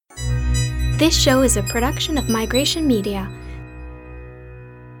This show is a production of Migration Media.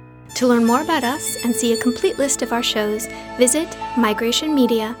 To learn more about us and see a complete list of our shows, visit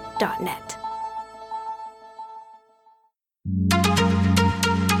migrationmedia.net.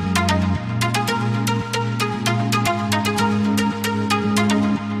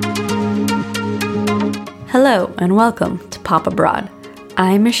 Hello and welcome to Pop Abroad.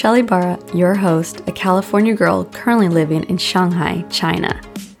 I'm Michelle Ibarra, your host, a California girl currently living in Shanghai, China.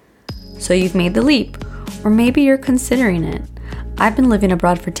 So you've made the leap, or maybe you're considering it. I've been living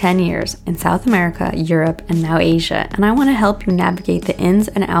abroad for 10 years in South America, Europe, and now Asia, and I want to help you navigate the ins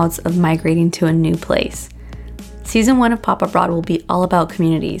and outs of migrating to a new place. Season 1 of Pop Abroad will be all about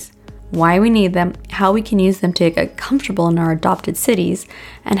communities, why we need them, how we can use them to get comfortable in our adopted cities,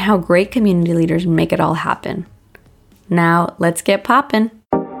 and how great community leaders make it all happen. Now, let's get poppin'.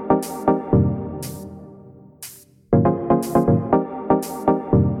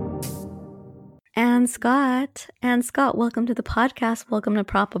 And Scott, welcome to the podcast. Welcome to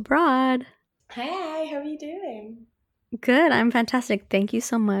Pop Abroad. Hi, how are you doing? Good, I'm fantastic. Thank you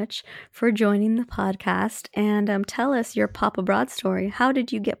so much for joining the podcast. And tell us your Pop Abroad story. How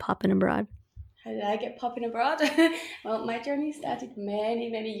did you get poppin' abroad? How did I get popping abroad? Well, my journey started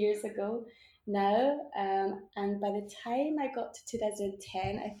many years ago now. And by the time I got to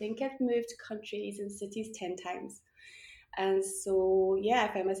 2010, I think I've moved countries and cities 10 times. And so, yeah,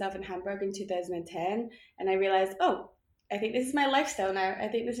 I found myself in Hamburg in 2010 and I realized, I think this is my lifestyle now. I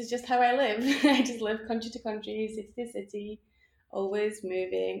think this is just how I live. I just live country to country, city to city, always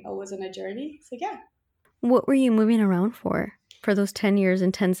moving, always on a journey. So, yeah. What were you moving around for? For those 10 years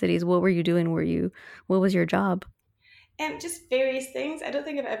in 10 cities, what were you doing? What was your job? Just various things. I don't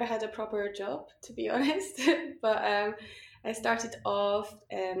think I've ever had a proper job, to be honest. But I started off,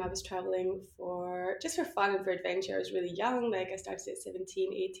 I was traveling for fun and for adventure. I was really young, I started at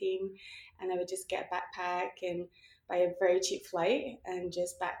 17, 18, and I would just get a backpack and buy a very cheap flight and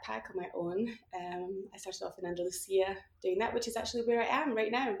just backpack on my own. I started off in Andalusia doing that, which is actually where I am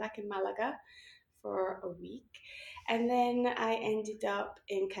right now. I'm back in Malaga for a week. And then I ended up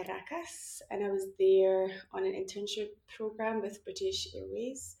in Caracas and I was there on an internship program with British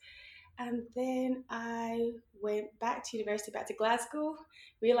Airways. And then I went back to university, back to Glasgow,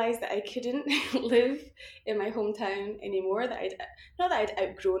 realised that I couldn't live in my hometown anymore, not that I'd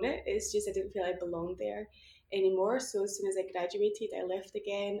outgrown it, it's just I didn't feel I belonged there anymore. So as soon as I graduated, I left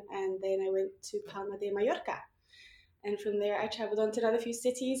again and then I went to Palma de Mallorca. And from there I travelled on to another few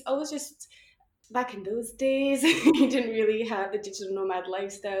cities. I was just, back in those days, you didn't really have the digital nomad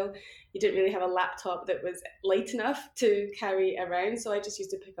lifestyle. You didn't really have a laptop that was light enough to carry around. So I just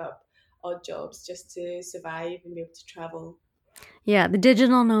used to pick up odd jobs just to survive and be able to travel. Yeah, the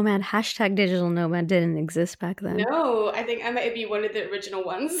digital nomad, #digital nomad didn't exist back then. No, I think I might be one of the original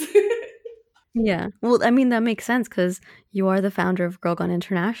ones. Yeah, well, I mean that makes sense because you are the founder of Girl Gone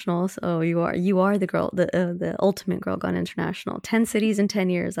International, so you are the girl, the ultimate Girl Gone International. 10 cities in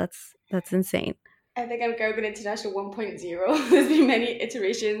 10 years. That's insane. I think I'm Girl Gone International 1.0. There's been many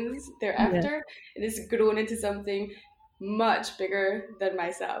iterations thereafter. Yeah. It has grown into something much bigger than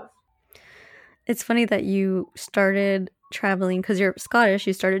myself. It's funny that you started traveling because you're Scottish.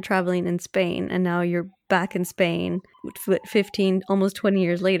 You started traveling in Spain, and now you're back in Spain 15, almost 20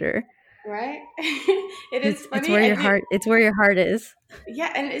 years later. Right? It is funny. It's where your heart. It's where your heart is.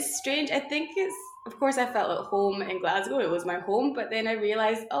 Yeah, and it's strange. I think it's. Of course, I felt at home in Glasgow. It was my home, but then I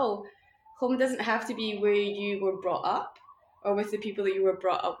realized, home doesn't have to be where you were brought up or with the people that you were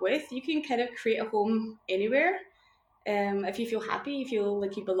brought up with. You can kind of create a home anywhere. If you feel happy, you feel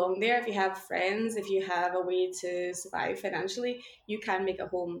like you belong there, if you have friends, if you have a way to survive financially, you can make a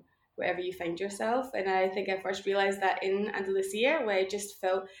home wherever you find yourself. And I think I first realized that in Andalusia, where I just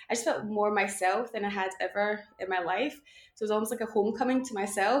felt more myself than I had ever in my life. So it was almost like a homecoming to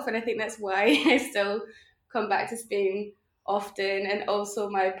myself. And I think that's why I still come back to Spain often. And also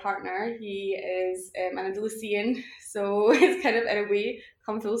my partner, he is an Andalusian. So it's kind of in a way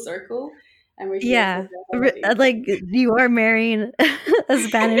come full circle. Yeah, like you are marrying a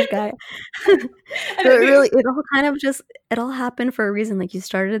Spanish guy. So it all happened for a reason. Like you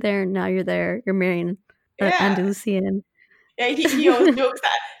started there and now you're there, you're marrying an Andalusian. Yeah, he always jokes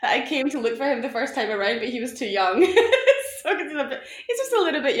that I came to look for him the first time around, but he was too young. So he's just a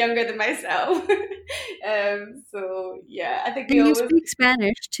little bit younger than myself. So yeah, I think you speak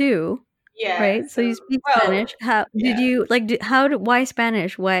Spanish too. Yeah. Right. So you speak Spanish. How did you why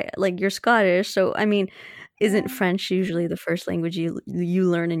Spanish? Why, like, you're Scottish. So, I mean, isn't French usually the first language you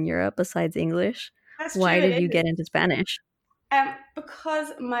learn in Europe besides English? That's why true, did you get into Spanish?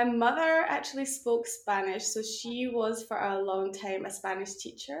 Because my mother actually spoke Spanish, so she was for a long time a Spanish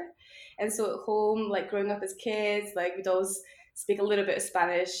teacher, and so at home, like growing up as kids, like we'd always speak a little bit of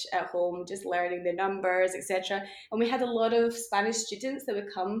Spanish at home, just learning the numbers, etc. And we had a lot of Spanish students that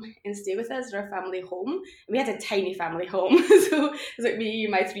would come and stay with us at our family home. And we had a tiny family home, so it was like me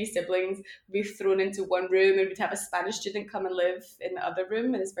and my three siblings would be thrown into one room, and we'd have a Spanish student come and live in the other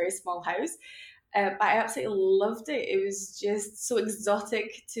room in this very small house. But I absolutely loved it. It was just so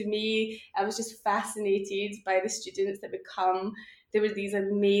exotic to me. I was just fascinated by the students that would come. There were these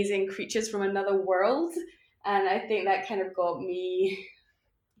amazing creatures from another world. And I think that kind of got me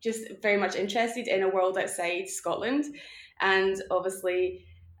just very much interested in a world outside Scotland. And obviously,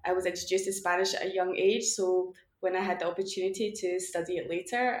 I was introduced to Spanish at a young age. So when I had the opportunity to study it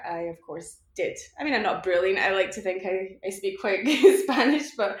later, I, of course, did. I mean, I'm not brilliant. I like to think I speak quite good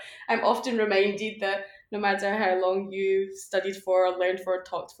Spanish, but I'm often reminded that no matter how long you studied for, learned for,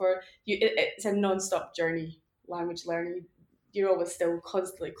 talked for, it's a non-stop journey, language learning. You're always still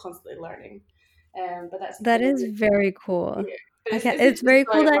constantly learning. But that's the That thing. is very cool. Yeah. It's The very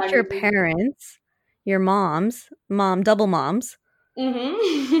joy cool of that your languages. parents, your double moms,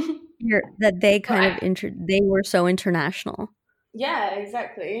 Mm-hmm. that they kind of they were so international. Yeah,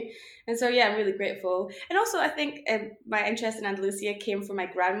 exactly. And so, yeah, I'm really grateful. And also, I think my interest in Andalusia came from my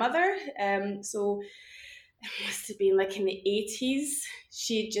grandmother. So it must have been like in the 80s.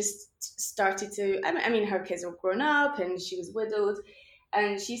 She just started to, I mean, her kids were grown up and she was widowed,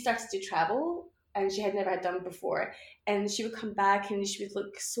 and she started to travel, and she had never had done before. And she would come back and she would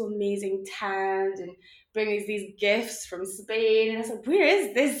look so amazing, tanned, and bring us these gifts from Spain. And I was like, where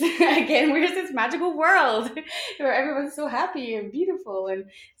is this again? Where is this magical world where everyone's so happy and beautiful? And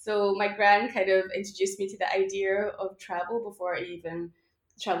so my gran kind of introduced me to the idea of travel before I even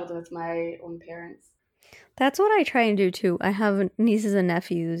traveled with my own parents. That's what I try and do too. I have nieces and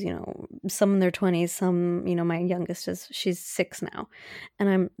nephews, some in their 20s, some, my youngest she's 6 now.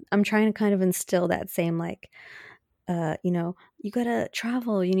 And I'm trying to kind of instill that same like you got to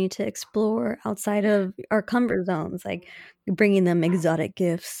travel, you need to explore outside of our comfort zones, like bringing them exotic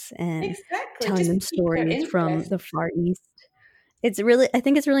gifts and Exactly. telling Just them pique their stories from interest. the Far East. I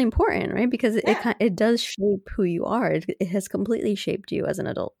think it's really important, right? Because it does shape who you are. It has completely shaped you as an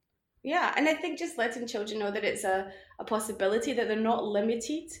adult. Yeah, and I think just letting children know that it's a possibility, that they're not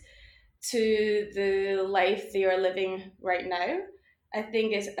limited to the life they are living right now, I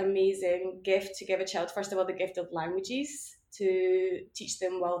think is amazing gift to give a child. First of all, the gift of languages to teach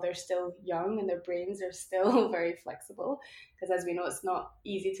them while they're still young and their brains are still very flexible. Because as we know, it's not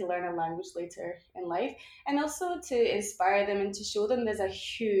easy to learn a language later in life. And also to inspire them and to show them there's a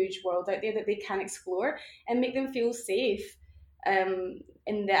huge world out there that they can explore and make them feel safe,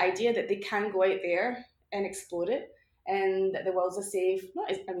 in the idea that they can go out there and explore it, and that the world's a safe,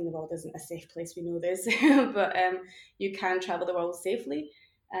 not, I mean, the world isn't a safe place, we know this, but you can travel the world safely,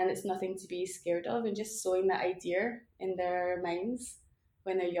 and it's nothing to be scared of. And just sowing that idea in their minds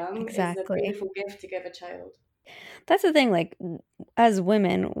when they're young is a Exactly. beautiful gift to give a child. That's the thing, like as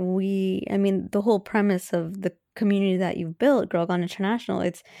women, the whole premise of the community that you've built, Girl Gone International,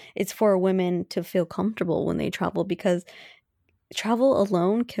 it's for women to feel comfortable when they travel, because travel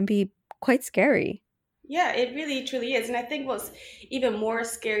alone can be quite scary. Yeah, it really truly is. And I think what's even more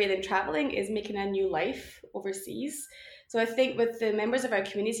scary than traveling is making a new life overseas. So I think with the members of our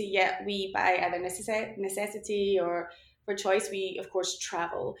community, yeah, we by either necessity or for choice, we of course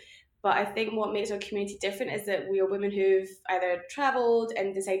travel. But I think what makes our community different is that we are women who've either traveled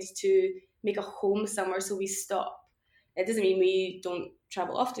and decided to make a home somewhere, so we stop. It doesn't mean we don't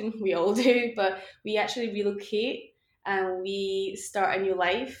travel often, we all do, but we actually relocate and we start a new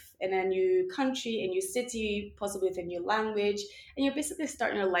life in a new country, a new city, possibly with a new language, and you're basically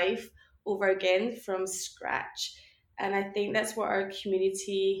starting your life over again from scratch. And I think that's what our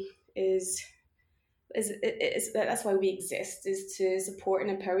community is that's why we exist, is to support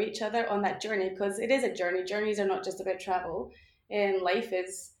and empower each other on that journey, because it is a journey. Journeys are not just about travel, and life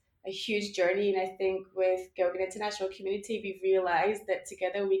is a huge journey. And I think with Girl Gone International Community, we've realized that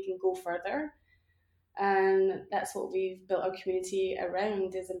together we can go further, and that's what we've built our community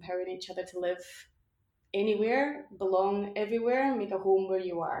around, is empowering each other to live anywhere, belong everywhere, and make a home where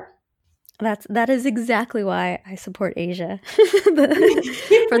you are. That is exactly why I support Asia.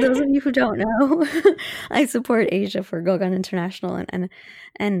 For those of you who don't know, I support Asia for Girl Gone International, and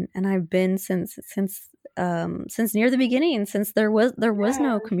I've been since near the beginning, since there was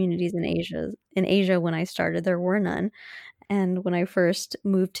no communities in Asia when I started. There were none. And when I first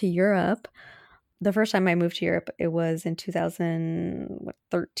moved to Europe, the first time I moved to Europe, it was in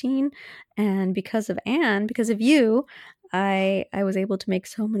 2013. And because of you, I was able to make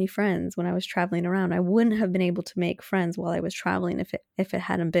so many friends when I was traveling around. I wouldn't have been able to make friends while I was traveling if it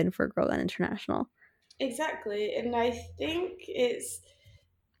hadn't been for Girl Gone International. Exactly. And I think it's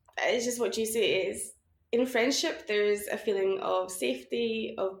just what you say is in friendship, there's a feeling of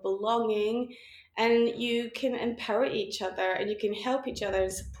safety, of belonging, and you can empower each other and you can help each other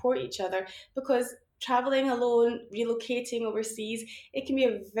and support each other because traveling alone, relocating overseas, it can be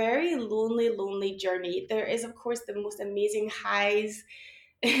a very lonely journey. There is, of course, the most amazing highs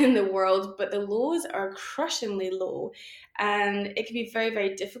in the world, but the lows are crushingly low. And it can be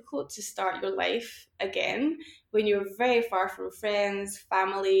very difficult to start your life again when you're very far from friends,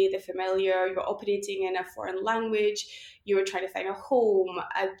 family, the familiar, you're operating in a foreign language, you're trying to find a home,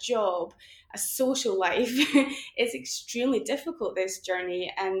 a job, a social life. It's extremely difficult, this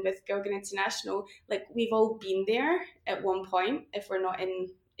journey. And with Girl Gone International, like we've all been there at one point, if we're not in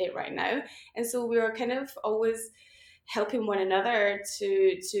it right now. And so we were kind of always helping one another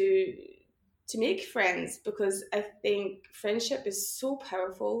to make friends, because I think friendship is so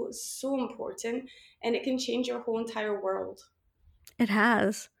powerful, so important, and it can change your whole entire world. It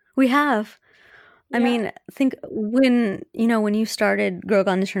has. We have. I mean, think when you started Girl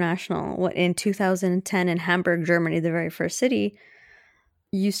Gone International in 2010 in Hamburg, Germany, the very first city,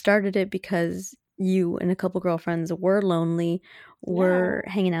 you started it because you and a couple girlfriends were lonely, were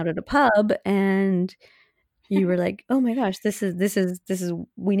hanging out at a pub, and you were like, oh my gosh, this is,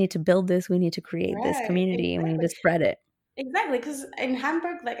 we need to build this, we need to create this community, and we need to spread it. Exactly, because in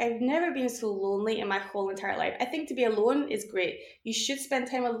Hamburg, like I've never been so lonely in my whole entire life. I think to be alone is great. You should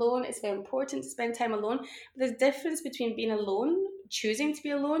spend time alone. It's very important to spend time alone. But there's a difference between being alone, choosing to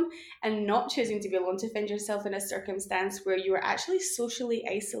be alone, and not choosing to be alone, to find yourself in a circumstance where you are actually socially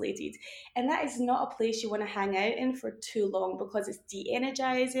isolated. And that is not a place you want to hang out in for too long, because it's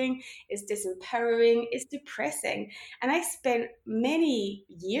de-energizing, it's disempowering, it's depressing. And I spent many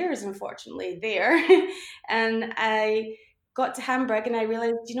years, unfortunately, there. And I got to Hamburg and I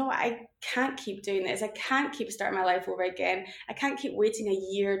realized, you know what, I can't keep doing this. I can't keep starting my life over again. I can't keep waiting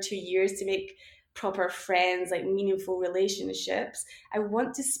a year, 2 years to make proper friends, like meaningful relationships. I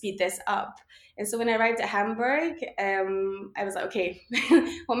want to speed this up. And so when I arrived at Hamburg, I was like, okay,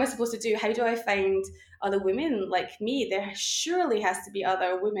 what am I supposed to do? How do I find other women like me? There surely has to be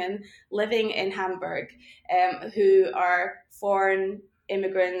other women living in Hamburg who are foreign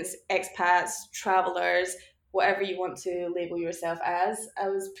immigrants, expats, travelers, whatever you want to label yourself as. I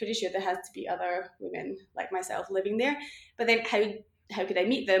was pretty sure there has to be other women like myself living there. But then how could I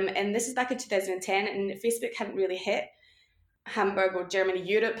meet them? And this is back in 2010, and Facebook hadn't really hit Hamburg or Germany,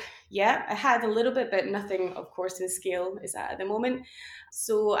 Europe yet. I had a little bit, but nothing, of course, in scale is at the moment.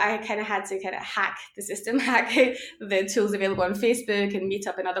 So I kind of had to hack the system, hack the tools available on Facebook and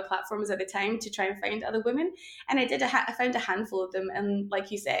Meetup and other platforms at the time to try and find other women. And I did. I found a handful of them. And like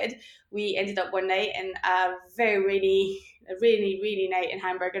you said, we ended up one night in a very rainy night in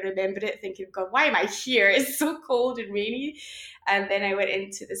Hamburg. I remember it thinking, God, why am I here? It's so cold and rainy. And then I went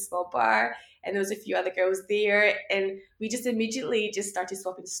into the small bar, and there was a few other girls there, and we just immediately just started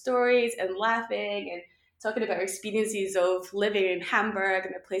swapping stories and laughing and talking about our experiences of living in Hamburg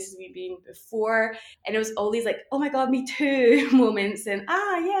and the places we've been before. And it was all these like, oh my God, me too moments, and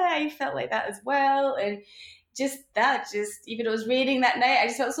yeah, I felt like that as well. And even though it was raining that night, I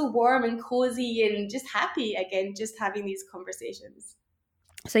just felt so warm and cozy and just happy again, just having these conversations.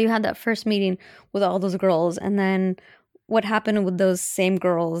 So you had that first meeting with all those girls, and then what happened with those same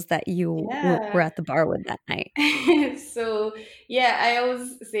girls that you were at the bar with that night? So, I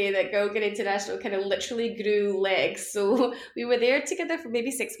always say that Girl Gone International kind of literally grew legs. So we were there together for maybe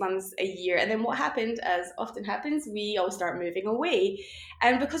 6 months, a year. And then what happened, as often happens, we all start moving away.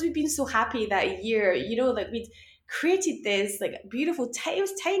 And because we've been so happy that year, we'd created this like beautiful, it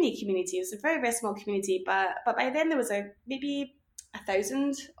was tiny community. It was a very, very small community. But by then there was maybe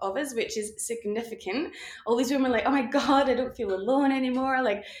 1,000 of us, which is significant. All these women were like, oh my God, I don't feel alone anymore.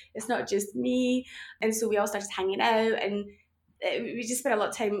 Like, it's not just me. And so we all started hanging out, and we just spent a lot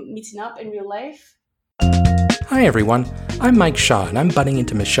of time meeting up in real life. Hi everyone, I'm Mike Shaw, and I'm butting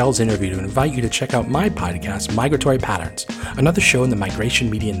into Michelle's interview to invite you to check out my podcast, Migratory Patterns, another show in the Migration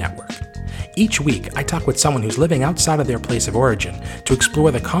Media Network. Each week, I talk with someone who's living outside of their place of origin to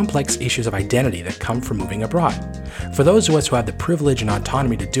explore the complex issues of identity that come from moving abroad. For those of us who have the privilege and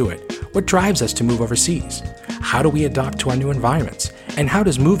autonomy to do it, what drives us to move overseas? How do we adapt to our new environments? And how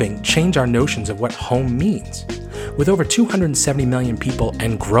does moving change our notions of what home means? With over 270 million people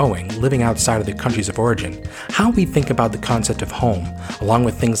and growing living outside of their countries of origin, how we think about the concept of home, along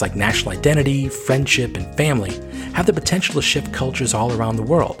with things like national identity, friendship, and family, have the potential to shift cultures all around the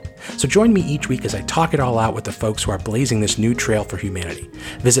world. So join me each week as I talk it all out with the folks who are blazing this new trail for humanity.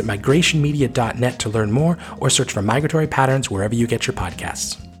 Visit migrationmedia.net to learn more, or search for Migratory Patterns wherever you get your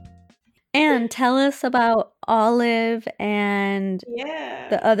podcasts. And tell us about Olive and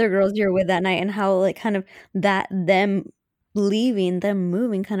the other girls you were with that night, and how like kind of that them leaving, them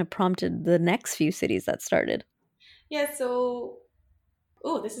moving kind of prompted the next few cities that started. Yeah, so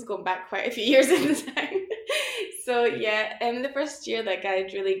this is going back quite a few years in time. So yeah, the first year, like,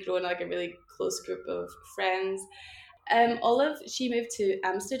 I'd really grown like a really close group of friends. Olive, she moved to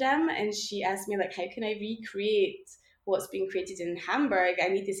Amsterdam, and she asked me, like, how can I recreate what's being created in Hamburg? I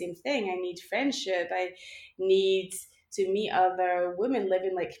need the same thing. I need friendship. I need to meet other women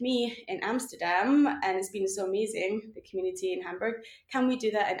living like me in Amsterdam, and it's been so amazing, the community in Hamburg. Can we do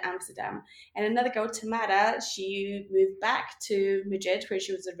that in Amsterdam? And another girl, Tamara, she moved back to Madrid, where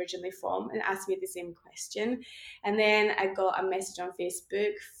she was originally from, and asked me the same question. And then I got a message on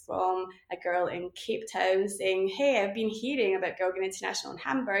Facebook from a girl in Cape Town saying, hey, I've been hearing about Girl Gang International in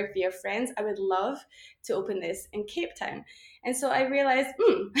Hamburg via friends. I would love to open this in Cape Town. And so I realized,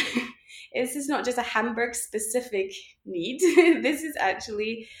 this is not just a Hamburg specific need. This is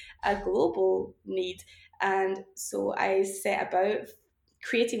actually a global need. And so I set about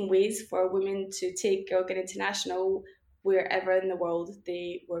creating ways for women to take Girl Gang International wherever in the world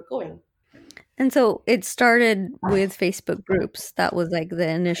they were going. And so it started with Facebook groups. That was like the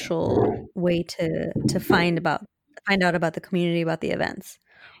initial way to find out about the community, about the events.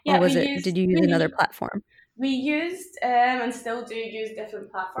 Yeah, or did you use another platform? We used and still do use different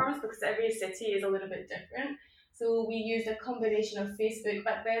platforms, because every city is a little bit different. So we used a combination of Facebook.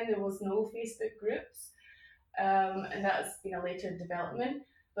 Back then there was no Facebook groups, and that's been a later development.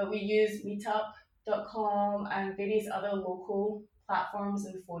 But we used meetup.com and various other local platforms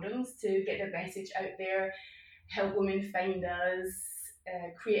and forums to get the message out there, help women find us,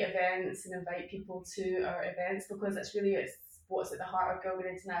 create events and invite people to our events, because that's really what's at the heart of Girl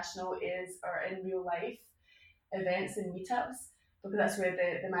Gang International is our in real life events and meetups, because that's where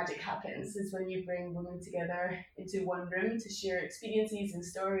the magic happens, is when you bring women together into one room to share experiences and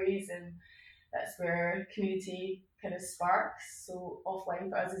stories, and that's where community kind of sparks. So offline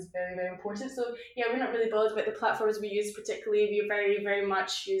for us is very, very important. So yeah, we're not really bothered about the platforms we use particularly. We very, very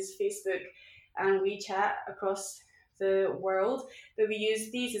much use Facebook and WeChat across the world, but we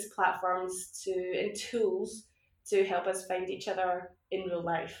use these as platforms and tools to help us find each other in real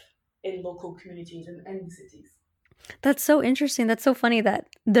life, in local communities and in cities. That's so interesting. That's so funny that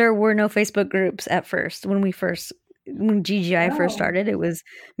there were no Facebook groups at first. When GGI first started, it was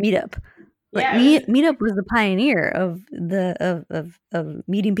Meetup. Like Meetup was the pioneer of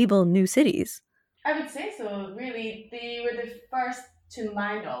meeting people in new cities. I would say so. Really, they were the first, to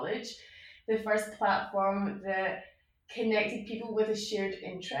my knowledge, the first platform that connected people with a shared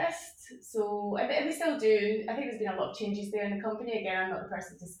interest. So and they still do. I think there's been a lot of changes there in the company. Again, I'm not the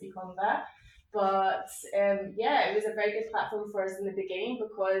person to speak on that. But it was a very good platform for us in the beginning,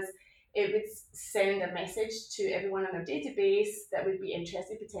 because it would send a message to everyone on our database that would be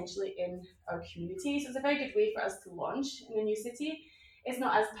interested potentially in our community. So it's a very good way for us to launch in a new city. It's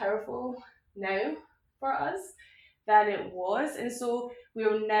not as powerful now for us than it was. And so we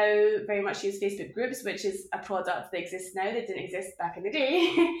will now very much use Facebook groups, which is a product that exists now that didn't exist back in the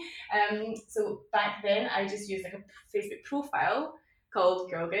day. So back then I just used like a Facebook profile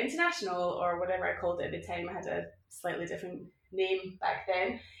called Girl Gang International, or whatever I called it at the time. I had a slightly different name back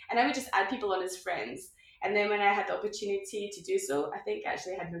then. And I would just add people on as friends. And then when I had the opportunity to do so, I think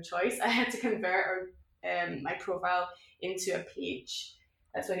actually I had no choice. I had to convert my profile into a page.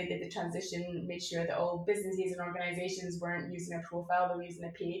 That's when I did the transition, made sure that all businesses and organizations weren't using a profile, they were using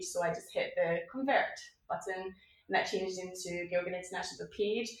a page. So I just hit the convert button, and that changed into Girl Gang International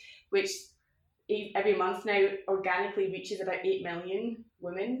page, which every month now organically reaches about 8 million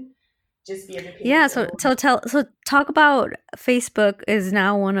women just via the page. Yeah, so talk about Facebook is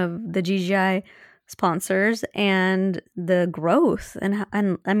now one of the GGI sponsors, and the growth and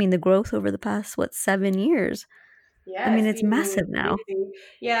I mean the growth over the past 7 years. Yeah, I mean it's massive now.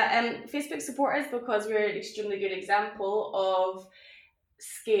 Yeah, Facebook support us because we're an extremely good example of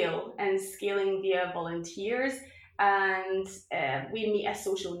scale and scaling via volunteers. And we meet a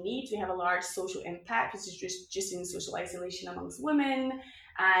social need. We have a large social impact, which is just in social isolation amongst women,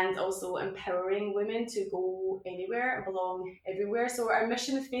 and also empowering women to go anywhere and belong everywhere. So our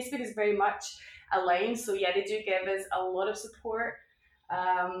mission with Facebook is very much aligned. So yeah, they do give us a lot of support.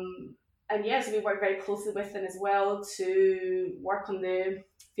 so we work very closely with them as well to work on the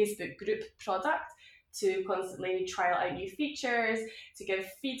Facebook group product, to constantly trial out new features, to give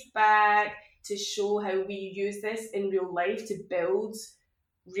feedback, to show how we use this in real life to build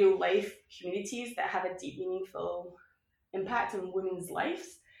real life communities that have a deep, meaningful impact on women's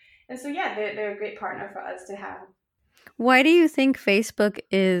lives. And so, yeah, they're a great partner for us to have. Why do you think Facebook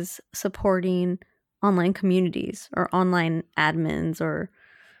is supporting online communities or online admins or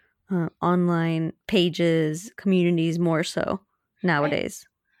online pages, communities more so nowadays?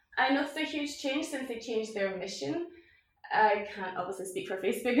 I noticed a huge change since they changed their mission. I can't obviously speak for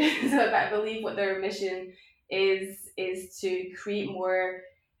Facebook, but I believe what their mission is to create more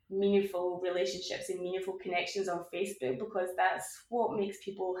meaningful relationships and meaningful connections on Facebook, because that's what makes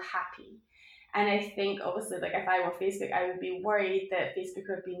people happy. And I think obviously, like, if I were Facebook, I would be worried that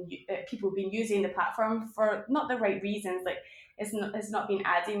people have been using the platform for not the right reasons. Like, it's not been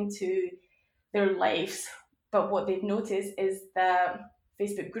adding to their lives. But what they've noticed is that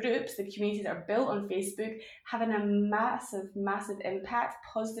Facebook groups, the communities that are built on Facebook, having a massive, massive impact,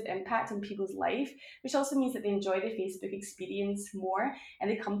 positive impact on people's life, which also means that they enjoy the Facebook experience more, and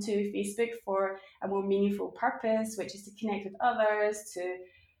they come to Facebook for a more meaningful purpose, which is to connect with others, to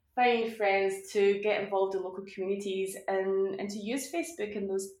find friends, to get involved in local communities, and to use Facebook and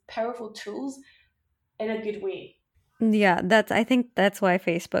those powerful tools in a good way. Yeah, I think that's why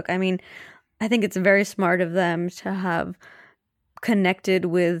Facebook, I mean, I think it's very smart of them to have connected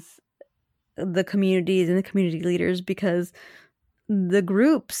with the communities and the community leaders, because the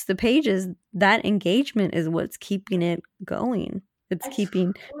groups, the pages, that engagement is what's keeping it going. It's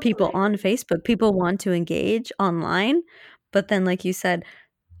keeping people on Facebook. People want to engage online, but then, like you said,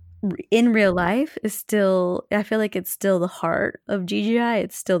 in real life is still, I feel like it's still the heart of GGI.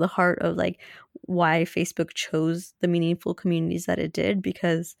 It's still the heart of like why Facebook chose the meaningful communities that it did,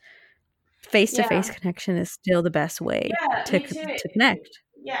 because face-to-face connection is still the best way to connect.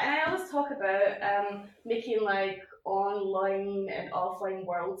 Yeah, and I always talk about making like online and offline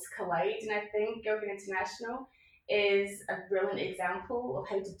worlds collide, and I think Girl Gang International is a brilliant example of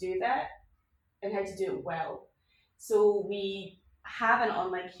how to do that and how to do it well. So we have an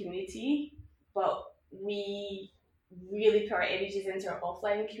online community, but we really put our energies into our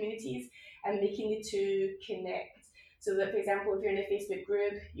offline communities and making the two connect. So that, for example, if you're in a Facebook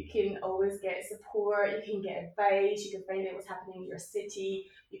group, you can always get support, you can get advice, you can find out what's happening in your city,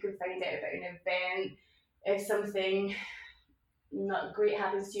 you can find out about an event, if something not great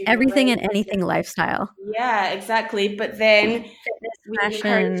happens to you. Everything and anything lifestyle. Yeah, exactly. But then fitness,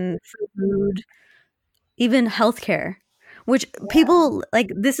 fashion, food, even healthcare, which people like,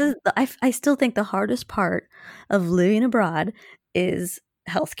 this is, I still think the hardest part of living abroad is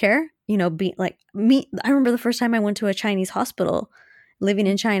healthcare. You know, being like me, I remember the first time I went to a Chinese hospital, living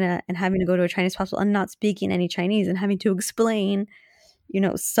in China and having to go to a Chinese hospital and not speaking any Chinese and having to explain,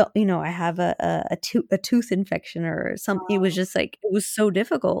 I have a tooth infection or something. It was just like, it was so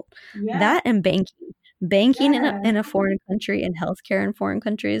difficult. Yeah. That and banking in a foreign country and healthcare in foreign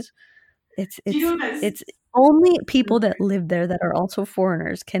countries, it's only people that live there that are also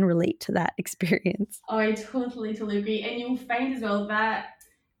foreigners can relate to that experience. Oh, I totally agree. And you'll find as well that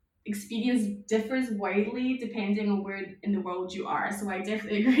experience differs widely depending on where in the world you are. So I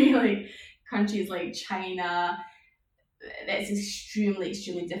definitely agree, like countries like China, that's extremely,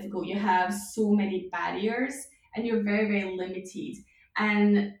 extremely difficult. You have so many barriers and you're very, very limited.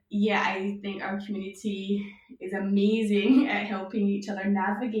 And yeah, I think our community is amazing at helping each other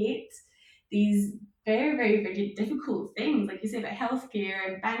navigate these very, very, very difficult things, like you say, about healthcare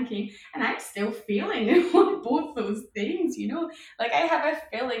and banking. And I'm still failing on both those things, like I have a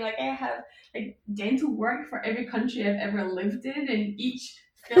failing, like I have like dental work for every country I've ever lived in, and each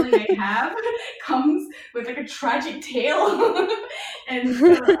failing I have comes with like a tragic tale. And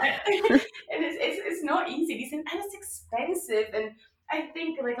it's not easy, and it's expensive. And I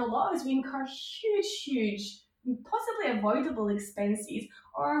think like a lot of us, we incur huge, possibly avoidable expenses,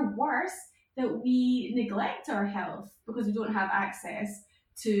 or worse, that we neglect our health because we don't have access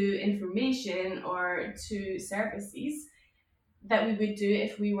to information or to services that we would do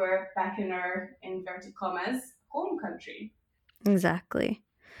if we were back in our, inverted commas, home country. Exactly.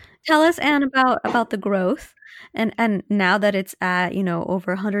 Tell us, Anne, about the growth, and now that it's at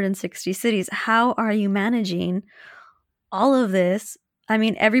over 160 cities, how are you managing all of this? I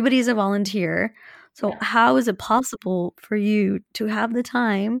mean, everybody's a volunteer, so how is it possible for you to have the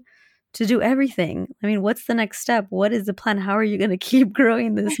time to do everything? I mean, what's the next step? What is the plan? How are you going to keep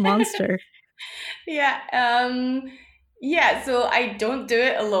growing this monster? So I don't do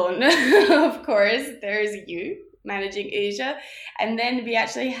it alone. Of course, there's you managing Asia. And then we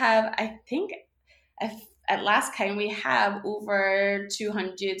actually have, I think, at last count, we have over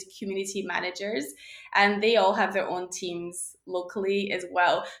 200 community managers, and they all have their own teams locally as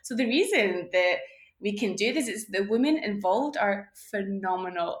well. So the reason that we can do this is the women involved are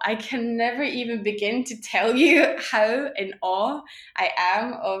phenomenal. I can never even begin to tell you how in awe I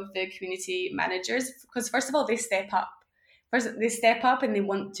am of the community managers, because first of all, they step up. First, they step up and they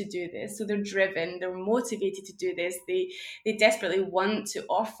want to do this. So they're driven, they're motivated to do this. They desperately want to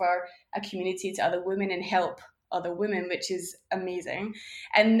offer a community to other women and help other women, which is amazing.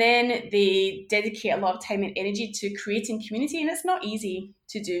 And then they dedicate a lot of time and energy to creating community. And it's not easy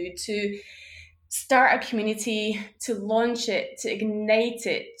to do, to start a community, to launch it, to ignite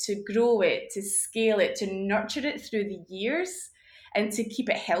it, to grow it, to scale it, to nurture it through the years, and to keep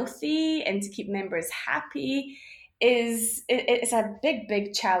it healthy and to keep members happy. It's a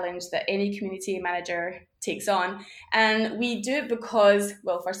big challenge that any community manager takes on. And we do it because,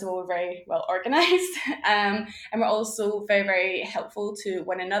 well, first of all, we're very well organized, and we're also very, very helpful to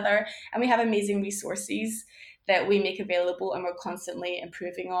one another. And we have amazing resources that we make available and we're constantly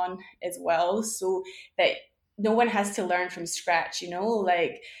improving on as well, so that no one has to learn from scratch,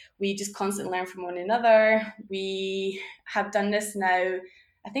 like we just constantly learn from one another. We have done this now,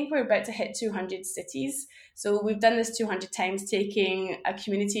 I think we're about to hit 200 cities. So we've done this 200 times, taking a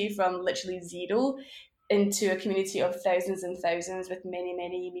community from literally zero into a community of thousands and thousands, with many,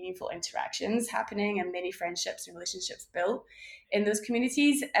 many meaningful interactions happening and many friendships and relationships built in those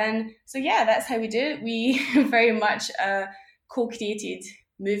communities. And so, yeah, that's how we do it. We very much a co-created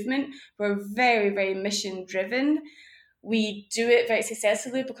movement. We're very, very mission driven. We do it very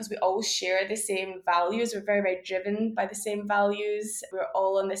successfully because we all share the same values. We're very, very driven by the same values. We're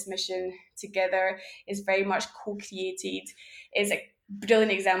all on this mission together. It's very much co-created. It's a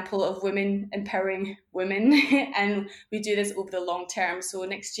brilliant example of women empowering women. And we do this over the long term. So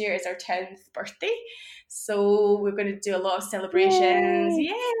next year is our 10th birthday. So we're going to do a lot of celebrations. Yay,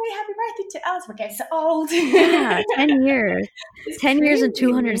 happy birthday to us. We're getting so old. Yeah, 10 years. It's 10 years in crazy.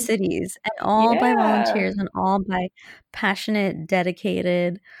 200 cities, and all by Yeah. volunteers and all by passionate,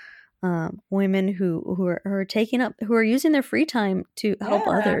 dedicated women who are taking up, who are using their free time to help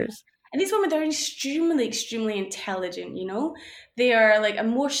Yeah. others. And these women, they're extremely intelligent, They are like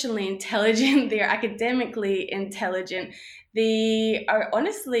emotionally intelligent. They are academically intelligent. They are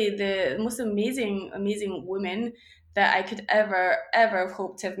honestly the most amazing women that I could ever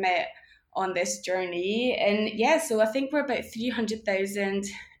hope to have met on this journey. And yeah, so I think we're about 300,000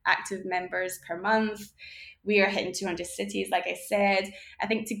 active members per month. We are hitting 200 cities, like I said. I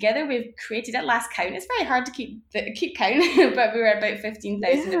think together we've created, at last count, it's very hard to keep count, but we were about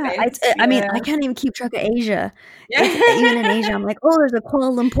 15,000 events. I mean, I can't even keep track of Asia. Yeah. Even in Asia, I'm like, oh, there's a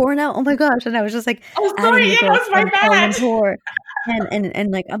Kuala Lumpur now. Oh my gosh! And I was just like, Oh, sorry, adding the yeah, that's my girls from Kuala bad. Lumpur.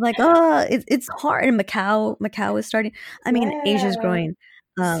 And like, I'm like, oh, it's hard. And Macau is starting. I mean, Asia's Yeah. growing.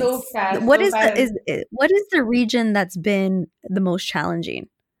 So fast. What so is fast. what is the region that's been the most challenging?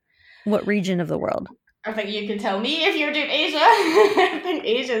 What region of the world? I think you can tell me if you're doing Asia. I think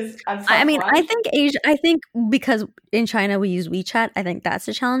Asia's a tough I mean, one. I think Asia. I think because in China we use WeChat. I think that's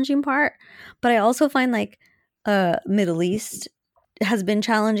the challenging part. But I also find like Middle East has been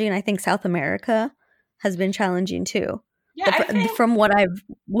challenging. I think South America has been challenging too. Yeah, I think, From what I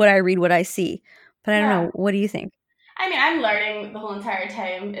read, what I see. But I don't know. What do you think? I mean, I'm learning the whole entire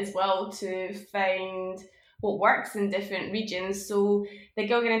time as well to find what works in different regions. So the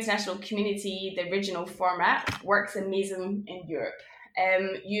Gilligan International Community, the original format, works amazing in Europe.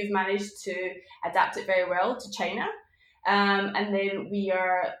 You've managed to adapt it very well to China. And then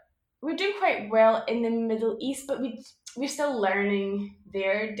we're doing quite well in the Middle East, but we're still learning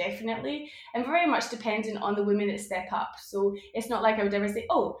there, definitely, and very much dependent on the women that step up. So it's not like I would ever say,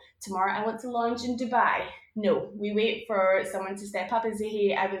 oh, tomorrow I want to launch in Dubai. No, we wait for someone to step up and say,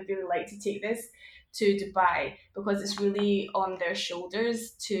 hey, I would really like to take this to Dubai, because it's really on their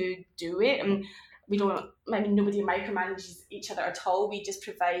shoulders to do it. And nobody micromanages each other at all. We just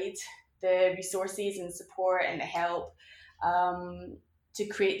provide the resources and support and the help to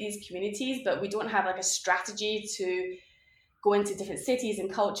create these communities, but we don't have like a strategy to go into different cities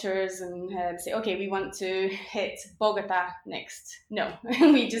and cultures and say, okay, we want to hit Bogota next. No,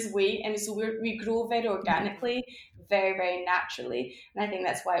 we just wait. And so we grow very organically, very, very naturally. And I think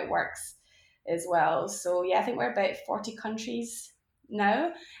that's why it works as well. So yeah, I think we're about 40 countries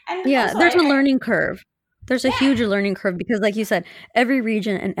now. And yeah, there's a learning curve. There's a huge learning curve because, like you said, every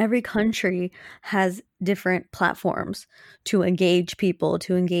region and every country has different platforms to engage people,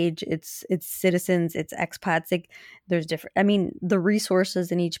 to engage its citizens, its expats. Like there's different, I mean, the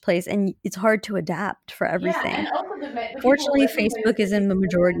resources in each place, and it's hard to adapt for everything. And also the people Fortunately, living in Facebook is in cities. the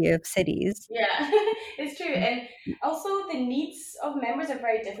majority of cities. Yeah, it's true. And also the needs of members are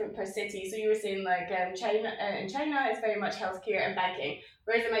very different per city. So you were saying like China, in China it's very much healthcare and banking,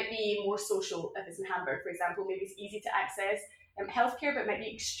 whereas it might be more social if it's in Hamburg, for example. Maybe it's easy to access healthcare, but it might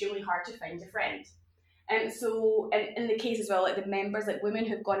be extremely hard to find a friend. And so, and in the case as well, like the members, like women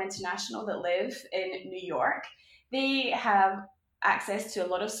who've gone international that live in New York, they have access to a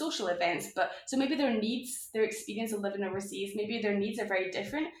lot of social events, but so maybe their needs, their experience of living overseas, maybe their needs are very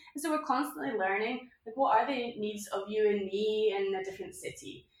different. And so we're constantly learning, like, what are the needs of you and me in a different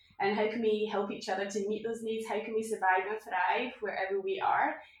city? And how can we help each other to meet those needs? How can we survive and thrive wherever we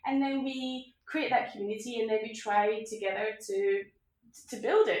are? And then we create that community, and then we try together to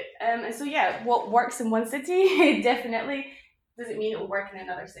build it. And so, yeah, what works in one city definitely doesn't mean it will work in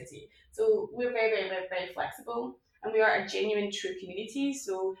another city. So we're very, very, very, very flexible, and we are a genuine, true community.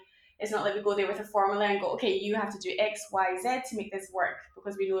 So it's not like we go there with a formula and go, okay, you have to do X, Y, Z to make this work,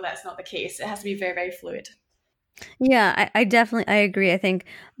 because we know that's not the case. It has to be very, very fluid. Yeah, I definitely, I agree. I think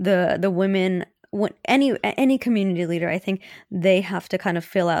the women, any community leader, I think they have to kind of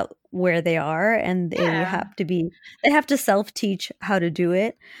fill out where they are, and they have to self-teach how to do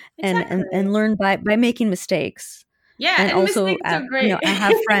it, Exactly. and learn by making mistakes. Yeah, and also mistakes are great.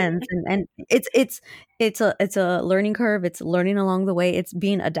 have friends, and it's a learning curve. It's learning along the way. It's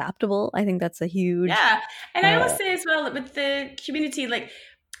being adaptable. I think that's a huge. Yeah, and I always say as well that with the community, like,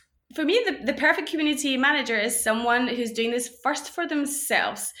 for me, the perfect community manager is someone who's doing this first for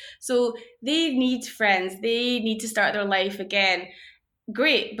themselves. So they need friends. They need to start their life again.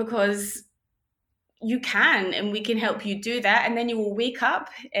 Great, because you can, and we can help you do that. And then you will wake up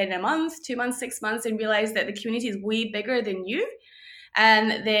in a month, 2 months, 6 months, and realize that the community is way bigger than you.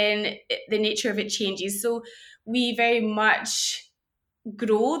 And then the nature of it changes. So we very much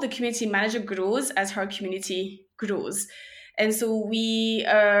grow. The community manager grows as her community grows. And so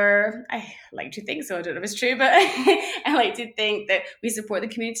I like to think so, I don't know if it's true, but I like to think that we support the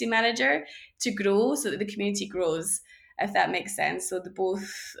community manager to grow so that the community grows, if that makes sense. So the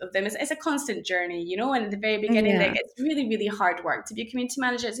both of them, it's a constant journey, and at the very beginning, like, it's really, really hard work. To be a community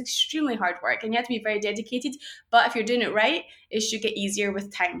manager, it's extremely hard work, and you have to be very dedicated. But if you're doing it right, it should get easier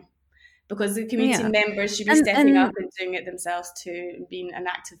with time, because the community members should be stepping up and doing it themselves too, being an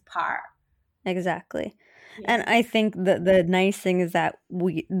active part. Exactly. And I think the nice thing is that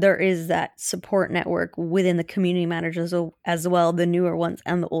there is that support network within the community managers as well, the newer ones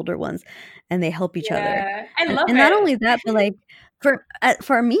and the older ones, and they help each other. I love it. And not only that, but like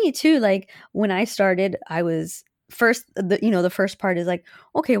for me too, like when I started, I was first, the first part is like,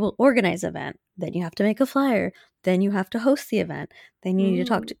 okay, we'll organize an event. Then you have to make a flyer. Then you have to host the event. Then you need to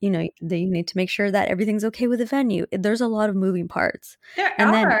talk to, you need to make sure that everything's okay with the venue. There's a lot of moving parts.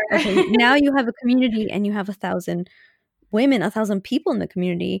 Then, okay, now you have a community and you have 1,000 women, 1,000 people in the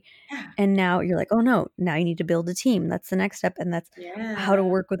community. And now you're like, oh no, now you need to build a team. That's the next step. And that's how to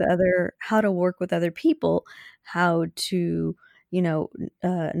work with other people, how to,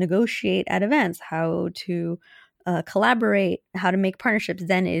 negotiate at events, how to collaborate, how to make partnerships.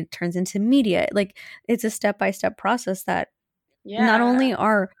 Then it turns into media. Like, it's a step-by-step process that not only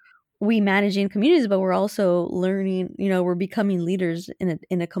are we managing communities, but we're also learning, we're becoming leaders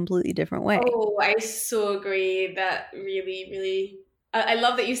in a completely different way. Oh, I so agree. That really, really, I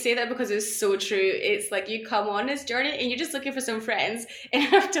love that you say that, because it's so true. It's like you come on this journey and you're just looking for some friends, and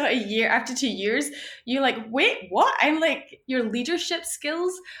after 2 years, you're like, wait, what? I'm like, your leadership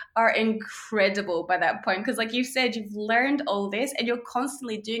skills are incredible by that point, because like you said, you've learned all this and you're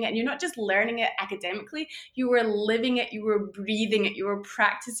constantly doing it, and you're not just learning it academically, you were living it, you were breathing it, you were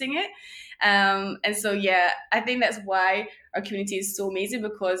practicing it. And so, I think that's why our community is so amazing,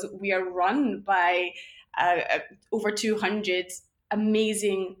 because we are run by over 200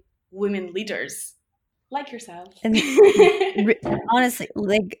 amazing women leaders like yourself. And honestly,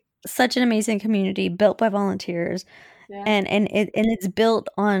 like, such an amazing community built by volunteers. And it's built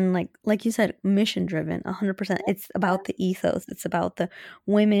on, like you said, mission driven 100%. It's about the ethos. It's about the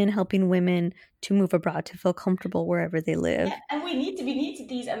women helping women to move abroad, to feel comfortable wherever they live. And we need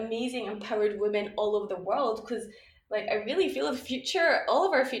these amazing empowered women all over the world, because like, I really feel all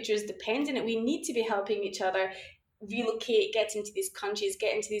of our future is dependent, and we need to be helping each other relocate, get into these countries,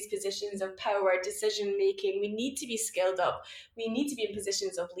 get into these positions of power, decision making. We need to be skilled up. We need to be in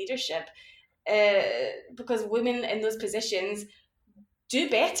positions of leadership, because women in those positions do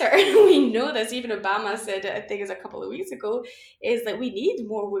better. We know this. Even Obama said it, I think it was a couple of weeks ago, is that we need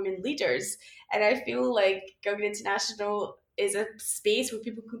more women leaders. And I feel like Girl International is a space where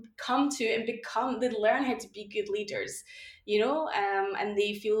people can come to and they learn how to be good leaders, and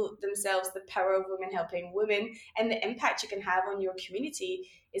they feel themselves the power of women helping women, and the impact you can have on your community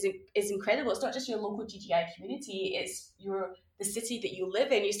is incredible. It's not just your local GGI community, it's the city that you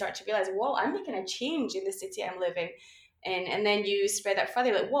live in. You start to realize, well, I'm making a change in the city I'm living in. And then you spread that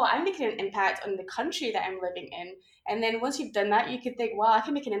further, like, well, I'm making an impact on the country that I'm living in. And then once you've done that, you can think, well, I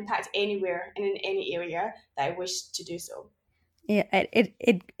can make an impact anywhere and in any area that I wish to do so. Yeah,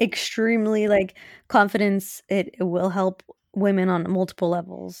 it extremely, like, confidence. It will help women on multiple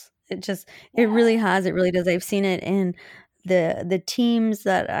levels. It really has. It really does. I've seen it in the teams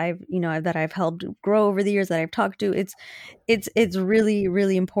that I've helped grow over the years, that I've talked to. It's really,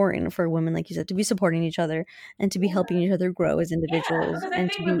 really important for women, like you said, to be supporting each other and to be helping each other grow as individuals,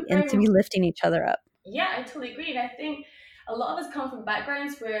 and to be lifting each other up. Yeah, I totally agree. And I think a lot of us come from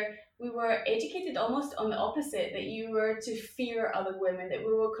backgrounds where we were educated almost on the opposite, that you were to fear other women, that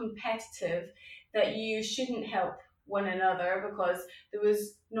we were competitive, that you shouldn't help one another because there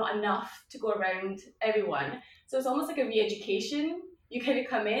was not enough to go around everyone. So it's almost like a re-education. You kind of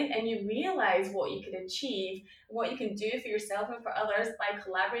come in and you realize what you can achieve, what you can do for yourself and for others by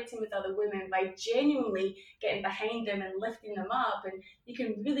collaborating with other women, by genuinely getting behind them and lifting them up. And you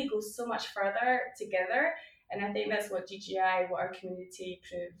can really go so much further together. And I think that's what GGI, what our community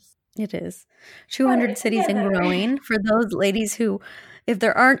proves. It is 200 cities and growing. For those ladies who, if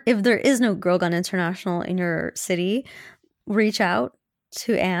there is no Girl Gone International in your city, reach out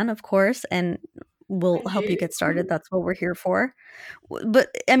to Anne, of course, and we'll help you get started. That's what we're here for. But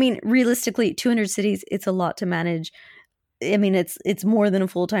I mean, realistically, 200 cities, it's a lot to manage. I mean, it's more than a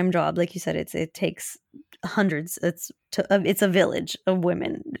full-time job. Like you said, it takes hundreds. It's a village of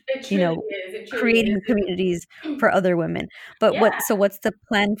women, creating communities for other women. But what's the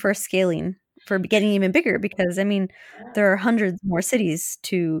plan for scaling, for getting even bigger? Because I mean, there are hundreds more cities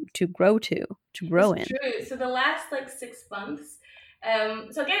to grow in. True. So the last 6 months,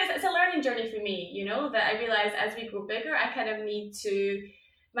 so again, it's a learning journey for me, that I realize as we grow bigger, I kind of need to,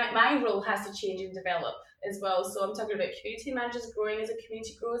 my role has to change and develop as well. So I'm talking about community managers growing as a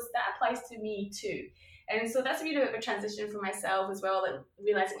community grows. That applies to me too. And so that's a bit of a transition for myself as well, like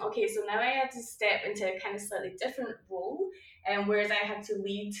realizing, okay, so now I have to step into a kind of slightly different role, and whereas I had to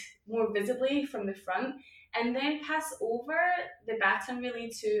lead more visibly from the front, and then pass over the baton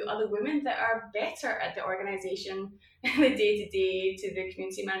really to other women that are better at the organization, the day-to-day, to the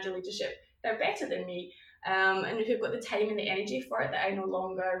community manager leadership. They're better than me. And who've got the time and the energy for it that I no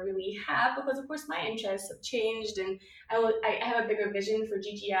longer really have, because of course my interests have changed, and I have a bigger vision for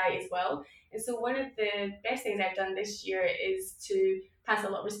GGI as well. And so one of the best things I've done this year is to pass a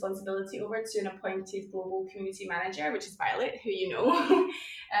lot of responsibility over to an appointed global community manager, which is Violet, who you know.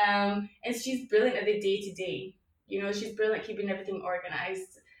 And she's brilliant at the day-to-day. She's brilliant at keeping everything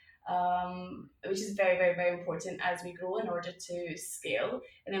organized, which is very, very, very important as we grow in order to scale.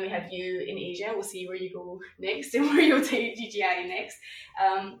 And then we have you in Asia. We'll see where you go next and where you'll take GGI next.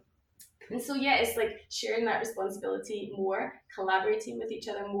 And so, it's like sharing that responsibility more, collaborating with each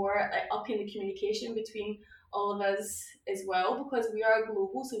other more, like upping the communication between all of us as well, because we are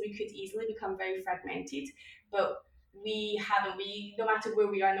global, so we could easily become very fragmented, but we haven't. No matter where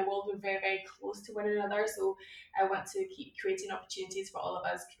we are in the world, we're very, very close to one another. So I want to keep creating opportunities for all of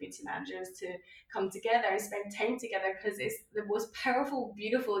us community managers to come together and spend time together, because it's the most powerful,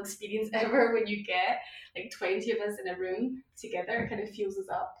 beautiful experience ever when you get 20 of us in a room together. It kind of fuels us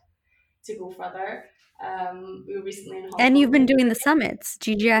up to go further. We were recently in Hong Kong. And you've been doing the summits.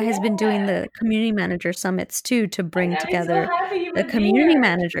 GGI has been doing the community manager summits too, to bring together the community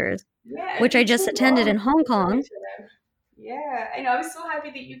managers, which I just attended in Hong Kong. Yeah, I know. I was so happy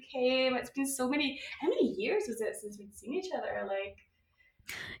that you came. It's been so many. How many years was it since we'd seen each other?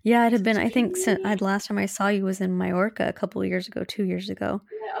 Yeah, it had been. I think last time I saw you was in Mallorca a couple of years ago, 2 years ago.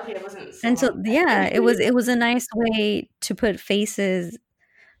 Yeah, okay, it wasn't. And so it was a nice way to put faces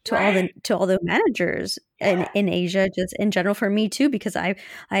to all the managers in Asia, just in general, for me too, because I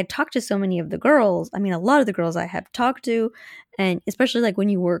had talked to so many of the girls. I mean, a lot of the girls I have talked to, and especially when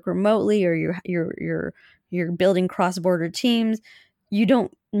you work remotely or you're building cross-border teams, you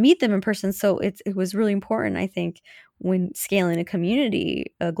don't meet them in person. So it was really important, I think, when scaling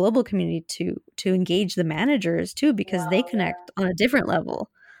a global community, to engage the managers too, because they connect on a different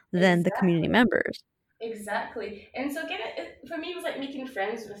level than the community members. Exactly. And so again, for me, it was like making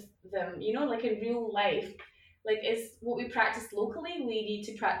friends with them, like in real life. Like, it's what we practice locally, we need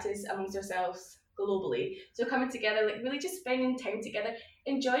to practice amongst ourselves globally. So coming together, like really just spending time together,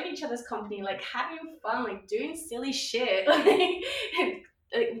 enjoying each other's company, like having fun, like doing silly shit,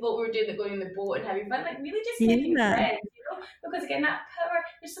 like what we were doing, like going on the boat and having fun, like really just making friends, because again, that power,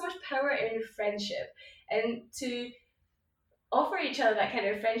 there's so much power in friendship, and to offer each other that kind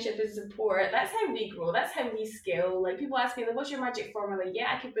of friendship and support, that's how we grow, that's how we scale. Like people ask me, like, what's your magic formula?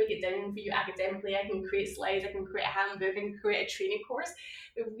 Yeah, I can break it down for you academically, I can create slides, I can create a handbook, I can create a training course.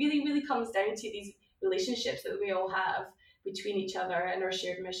 It really, really comes down to these relationships that we all have between each other and our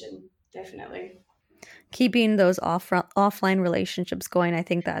shared mission, definitely. Keeping those offline relationships going, I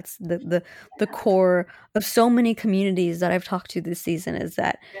think that's the core of so many communities that I've talked to this season, is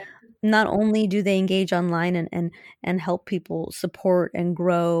that not only do they engage online and help people support and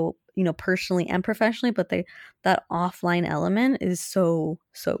grow, personally and professionally, but that offline element is so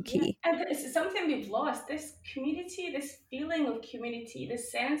key. Yeah. And it's something we've lost, this community, this feeling of community,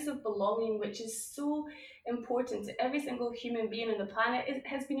 this sense of belonging, which is so important to every single human being on the planet. It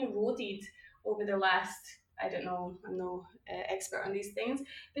has been eroded over the last, I don't know, I'm no expert on these things,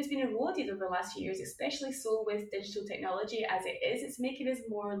 but it's been eroded over the last few years, especially so with digital technology as it is. It's making us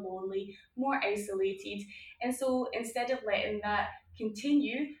more lonely, more isolated. And so instead of letting that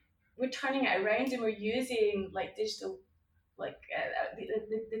continue, we're turning it around and we're using like digital, like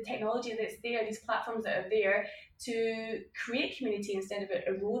the technology that's there, these platforms that are there to create community instead of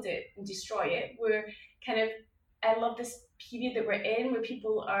erode it and destroy it. We're kind of, I love this period that we're in where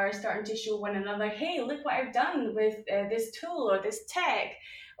people are starting to show one another, hey, look what I've done with this tool or this tech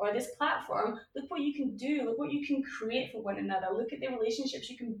or this platform. Look what you can do. Look what you can create for one another. Look at the relationships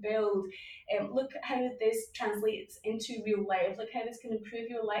you can build. Look how this translates into real life. Look how this can improve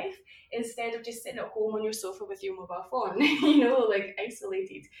your life, instead of just sitting at home on your sofa with your mobile phone, like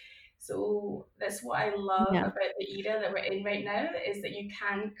isolated. So that's what I love about the era that we're in right now, is that you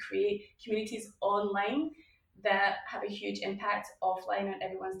can create communities online that have a huge impact offline on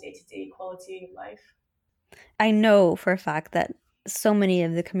everyone's day-to-day quality of life. I know for a fact that so many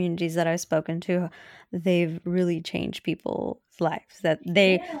of the communities that I've spoken to, they've really changed people's lives. That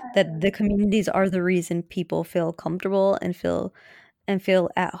the communities are the reason people feel comfortable and feel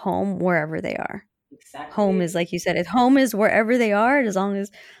at home wherever they are. Exactly. Home is, like you said, home is wherever they are, as long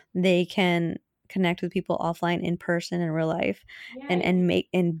as they can connect with people offline, in person, in real life, and make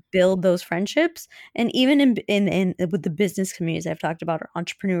and build those friendships. And even in with the business communities I've talked about, or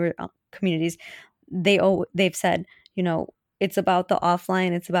entrepreneur communities, they've said, it's about the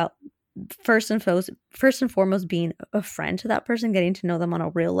offline. It's about first and foremost being a friend to that person, getting to know them on a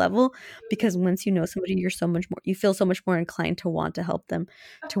real level, because once you know somebody, you feel so much more inclined to want to help them,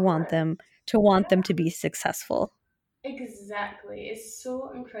 to want them to be successful. Exactly. It's so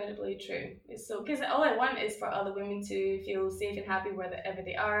incredibly true. It's so, because all I want is for other women to feel safe and happy wherever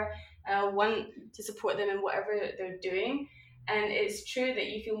they are. I want to support them in whatever they're doing. And it's true that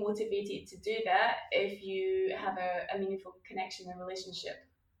you feel motivated to do that if you have a meaningful connection and relationship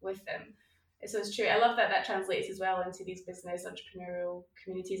with them. So it's true. I love that translates as well into these business entrepreneurial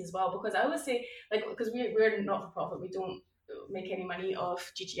communities as well, because I always say, like, because we're not for profit, we don't make any money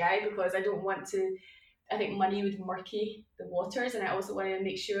off GGI, because I don't want to, I think money would murky the waters, and I also want to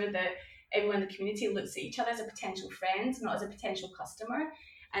make sure that everyone in the community looks at each other as a potential friend, not as a potential customer.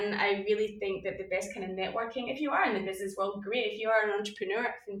 And I really think that the best kind of networking, if you are in the business world, great. If you are an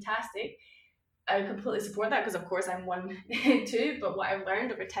entrepreneur, fantastic. I completely support that, because of course I'm one too. But what I've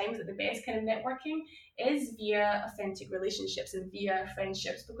learned over time is that the best kind of networking is via authentic relationships and via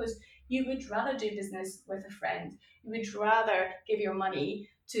friendships, because you would rather do business with a friend. You would rather give your money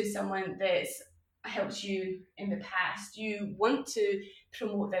to someone that's helped you in the past. You want to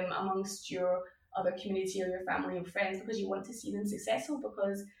promote them amongst your other community or your family and friends, because you want to see them successful,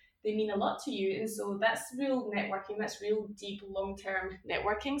 because they mean a lot to you. And so that's real networking. That's real deep long-term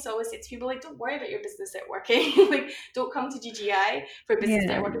networking. So I always say to people, like, don't worry about your business networking. Like, don't come to GGI for business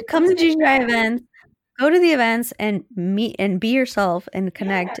networking. Come to GGI events. Go to the events and meet and be yourself and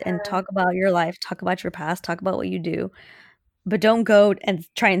connect and talk about your life, talk about your past, talk about what you do. But don't go and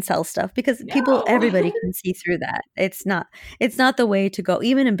try and sell stuff, because everybody can see through that. It's not the way to go.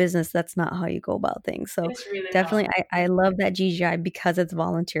 Even in business, that's not how you go about things. So really definitely, I love that GGI, because it's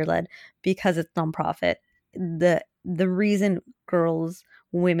volunteer led, because it's nonprofit. The reason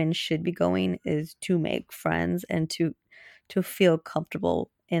women should be going is to make friends and to feel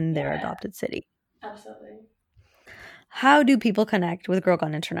comfortable in their adopted city. Absolutely. How do people connect with Girl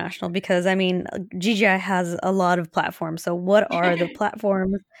Gone International? Because, I mean, GGI has a lot of platforms. So what are the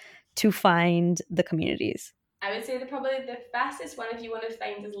platforms to find the communities? I would say that probably the fastest one, if you want to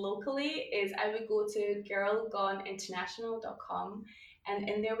find us locally, is I would go to girlgoneinternational.com. And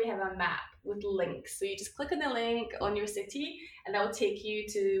in there we have a map with links. So you just click on the link on your city and that will take you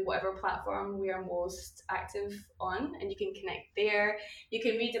to whatever platform we are most active on, and you can connect there. You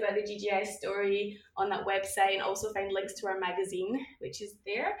can read about the GGI story on that website and also find links to our magazine, which is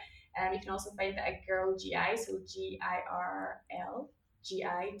there. You can also find that at Girl GI, so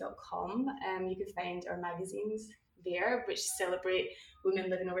GIRLGI.com. You can find our magazines there, which celebrate women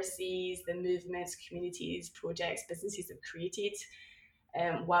living overseas, the movements, communities, projects, businesses they've created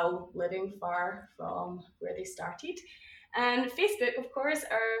while living far from where they started. And Facebook, of course,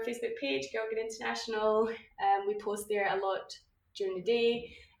 our Facebook page, Girl Gone International. We post there a lot during the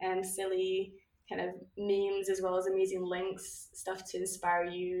day, silly kind of memes as well as amazing links, stuff to inspire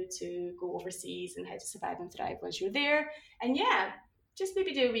you to go overseas and how to survive and thrive once you're there. And yeah, just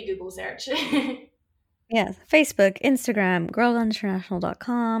maybe do a wee Google search. Yes, Facebook, Instagram,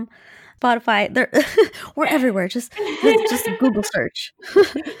 girlinternational.com, Spotify. We're everywhere. Just Google search.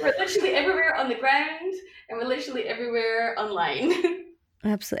 We're literally everywhere on the ground, and we're literally everywhere online.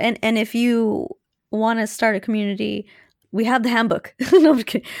 Absolutely. And if you want to start a community, we have the handbook. No, I'm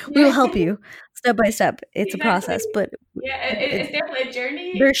kidding. We will help you step by step. It's exactly. A process, but it's definitely a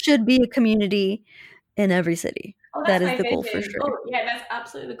journey. There should be a community in every city. Oh, that is the goal for sure. Oh, yeah, that's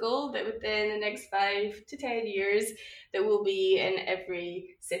absolutely the goal, that within the next 5 to 10 years that we'll be in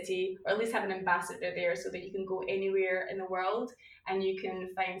every city, or at least have an ambassador there, so that you can go anywhere in the world and you can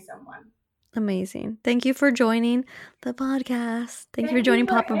find someone. Amazing. Thank you for joining the podcast. Thank you for joining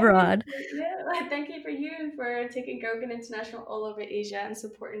Pop Abroad. Yeah, thank you for taking Girl Gone International all over Asia and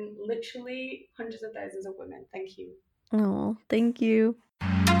supporting literally hundreds of thousands of women. Thank you. Oh, thank you.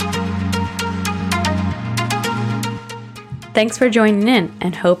 Thanks for joining in,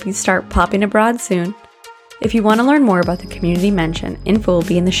 and hope you start popping abroad soon. If you want to learn more about the community mentioned, info will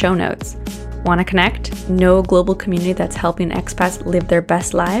be in the show notes. Want to connect? Know a global community that's helping expats live their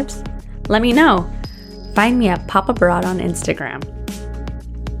best lives? Let me know. Find me at Pop Abroad on Instagram.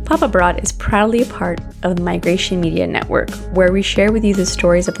 Pop Abroad is proudly a part of the Migration Media Network, where we share with you the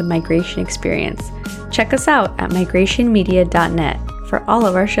stories of the migration experience. Check us out at migrationmedia.net for all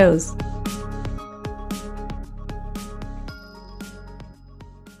of our shows.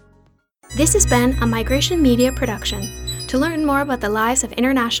 This has been a Migration Media production. To learn more about the lives of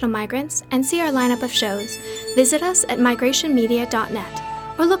international migrants and see our lineup of shows, visit us at migrationmedia.net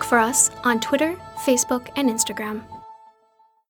or look for us on Twitter, Facebook, and Instagram.